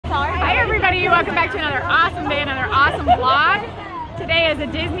welcome back to another awesome day, another awesome vlog. Today is a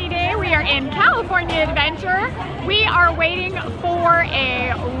Disney day. We are in California Adventure. We are waiting for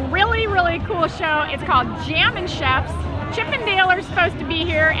a really cool show. It's called Jammin Chefs. Chip and Dale are supposed to be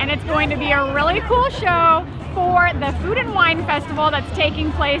here, and it's going to be a really cool show for the Food and Wine Festival that's taking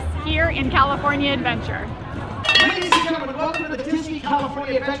place here in California Adventure. Ladies and gentlemen, welcome to the Disney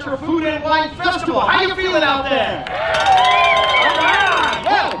California Adventure Food and Wine Festival. How you feeling out there? All right.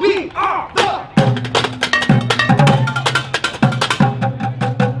 Well, we are the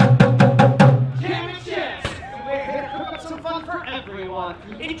Jammin Chefs. We're here to cook up some fun for everyone.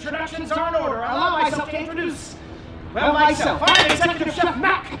 Introductions are in order. Allow myself to introduce, well, myself. I'm Executive Chef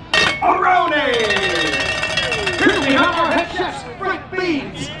Mac Arone. Here we have our head chefs, Frank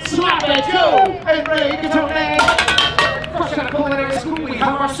Beans, Slap It Joe, and Ray Gatone. Fresh out of culinary school, we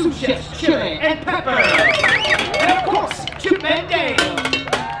have our sous chefs, Chili and Pepper. And of course, Chip and Dale.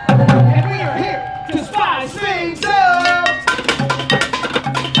 And we are here to spice things up.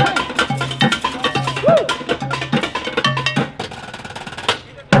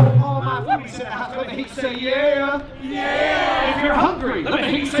 All my foodies in the house, let me hear you say yeah. Yeah. If you're hungry, let me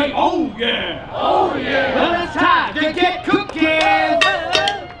hear you say oh yeah. Oh yeah. Well, it's time to get cooking.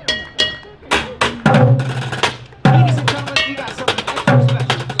 Ladies and gentlemen, we got something extra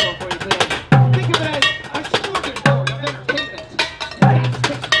special in store for you today. Think of it as a smorgasbord of entertainment. That's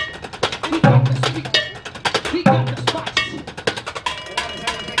tasty. We got the sweet. We got the spice. And that is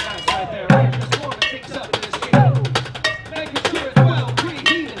everything else right there, right? Just warming things up in this game. Making sure it's well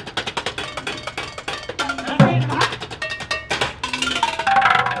preheated. And getting hot.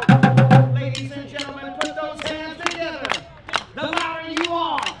 Ladies and gentlemen, put those hands together. The louder you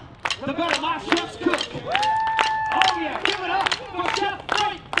are, the better my chefs cook. Oh yeah, give it up for Chef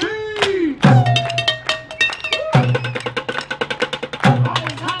Frank Beans!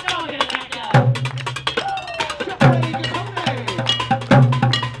 Always hot dog in that guy. Chef Ray Gatone.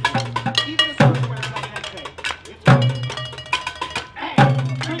 Even his food wears like that thing. It's good. Hey,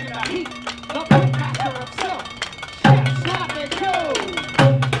 bring it out heat. The pit master himself, Chef Slap It Joe.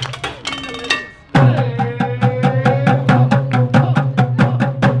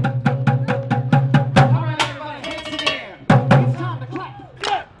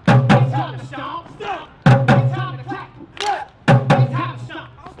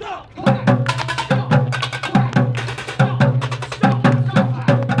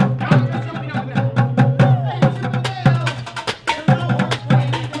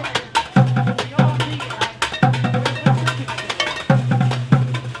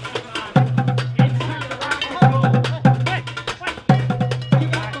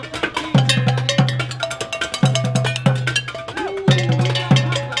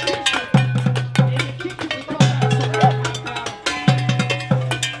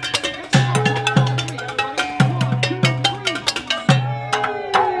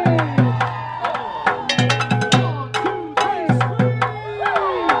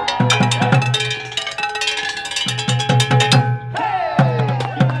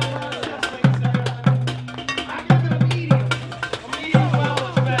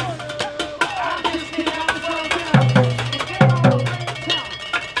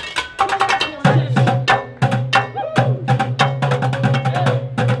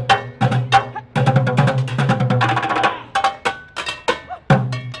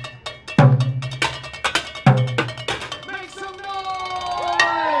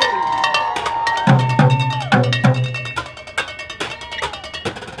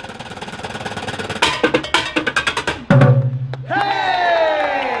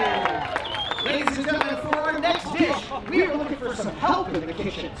 We are looking for some help in the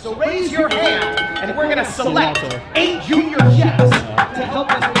kitchen. So raise your hand, and we're going to select 8 junior chefs to help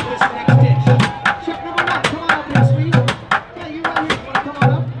us with this next dish. Chef number 1, come on up here, sweetie. Yeah, you right here. You want to come on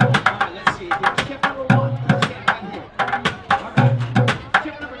up? All right, let's see. Chef number 1, stand right here. All right.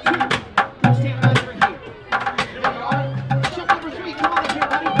 Chef number 2, stand right over here. There we are. Chef number 3, come on up here,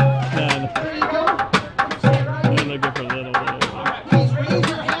 buddy. There you go. Stand right here. Looking for little. All right, please raise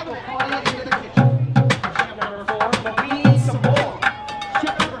your hand. We'll call you into the kitchen. Chef number 4, but we need some more.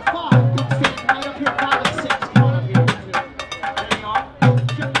 Chef number 5, stand right up here, 5 and 6. Come on up.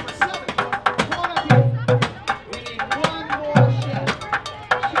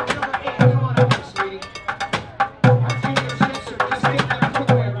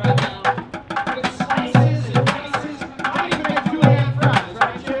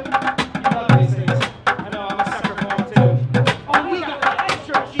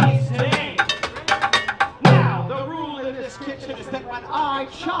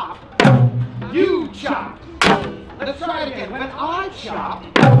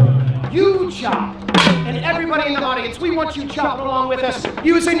 You chop. And everybody in the audience, we want you chopping along with us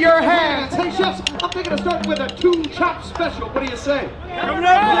using your hands. Hey, chefs, I'm thinking of starting with a 2-chop special. What do you say? Coming up,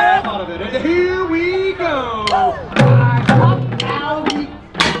 yeah. Out of it. And here we go. I chop, now you.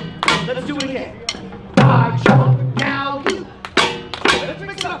 Let's do it again. I chop, now you. Let's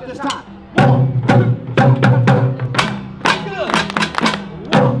mix it up this time. 1, 2, chop, chop, chop. Good.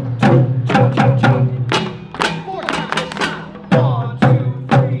 1, 2, chop, chop, chop. 4 times this time. 1, 2,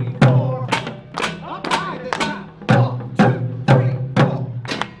 3, 4. Up high this time. 1, 2, 3, 4.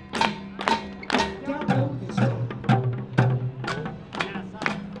 Down low this time.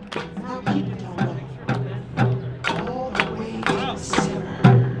 Now keep it down low. All the way to the center.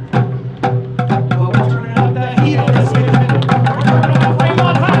 Well, we're turning up the heat on this kitchen. We're turning up the flame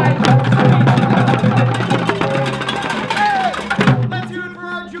on high. Hey, let's hear it for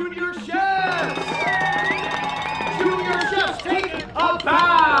our junior chefs. Junior chefs, take a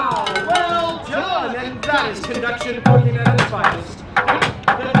bow. Well done. And that is conduction working at its finest.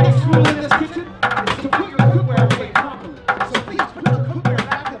 The next rule in this kitchen is to put your cookware away properly. So please put your cookware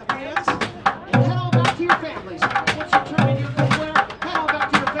back in the pans and head on back to your families. Once you turn in your cookware, head on back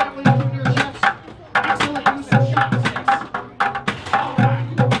to your families, junior chefs. Excellent use of chopsticks. All right,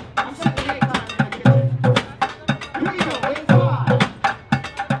 I'm setting the 8 timer in the kitchen. Here we go, in 5,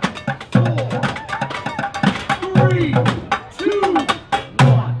 4, 3, 2,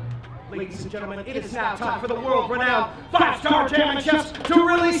 1. Ladies and gentlemen, it is now time for the world-renowned 5-star Jammin chefs to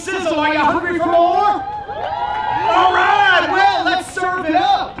really sizzle. Are you hungry for more? All right, well, let's serve it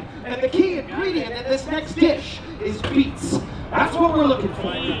up. And the key ingredient in this next dish is beets. That's what we're looking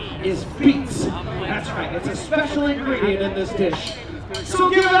for, is beets. That's right, it's a special ingredient in this dish. So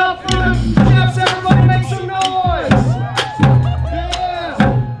give it up for the chefs, everybody make some noise. Yeah.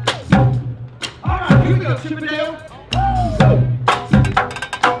 All right, here we go, Chippendale.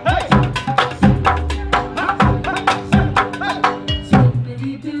 Hey.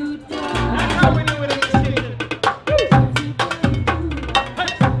 That's how we do it in this kitchen.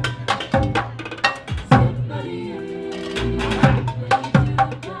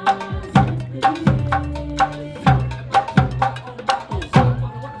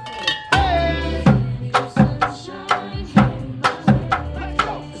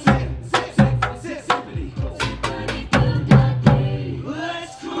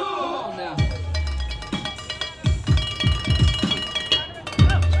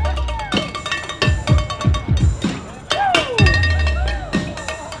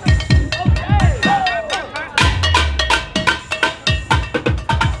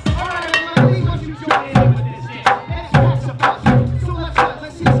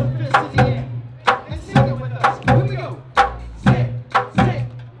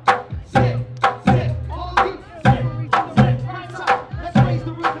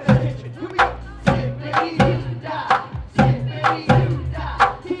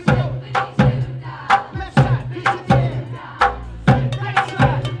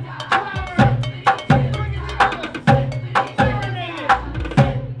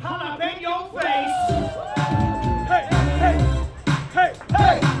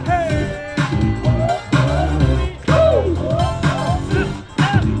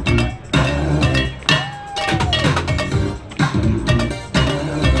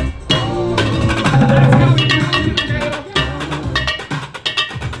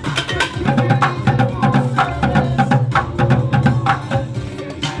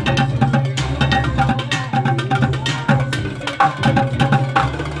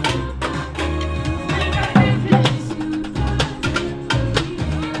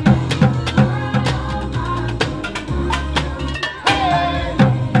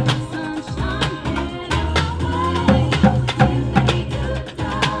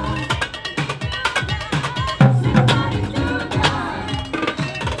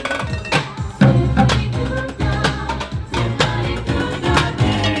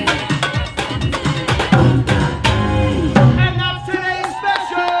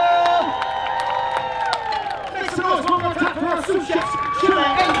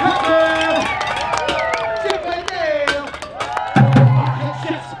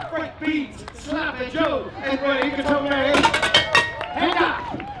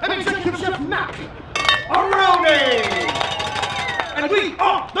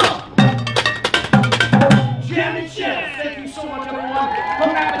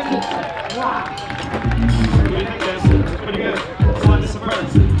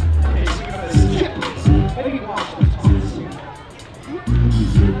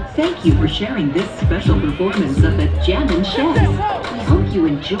 Thank you for sharing this special performance of the Jammin Chefs. We hope hope you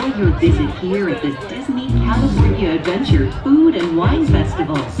enjoy your visit here at the Disney California Adventure Food and Wine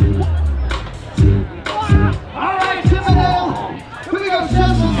Festival. All right, Tim and Dale, here we go,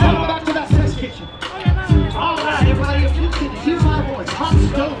 chefs. Let's go back to that test kitchen.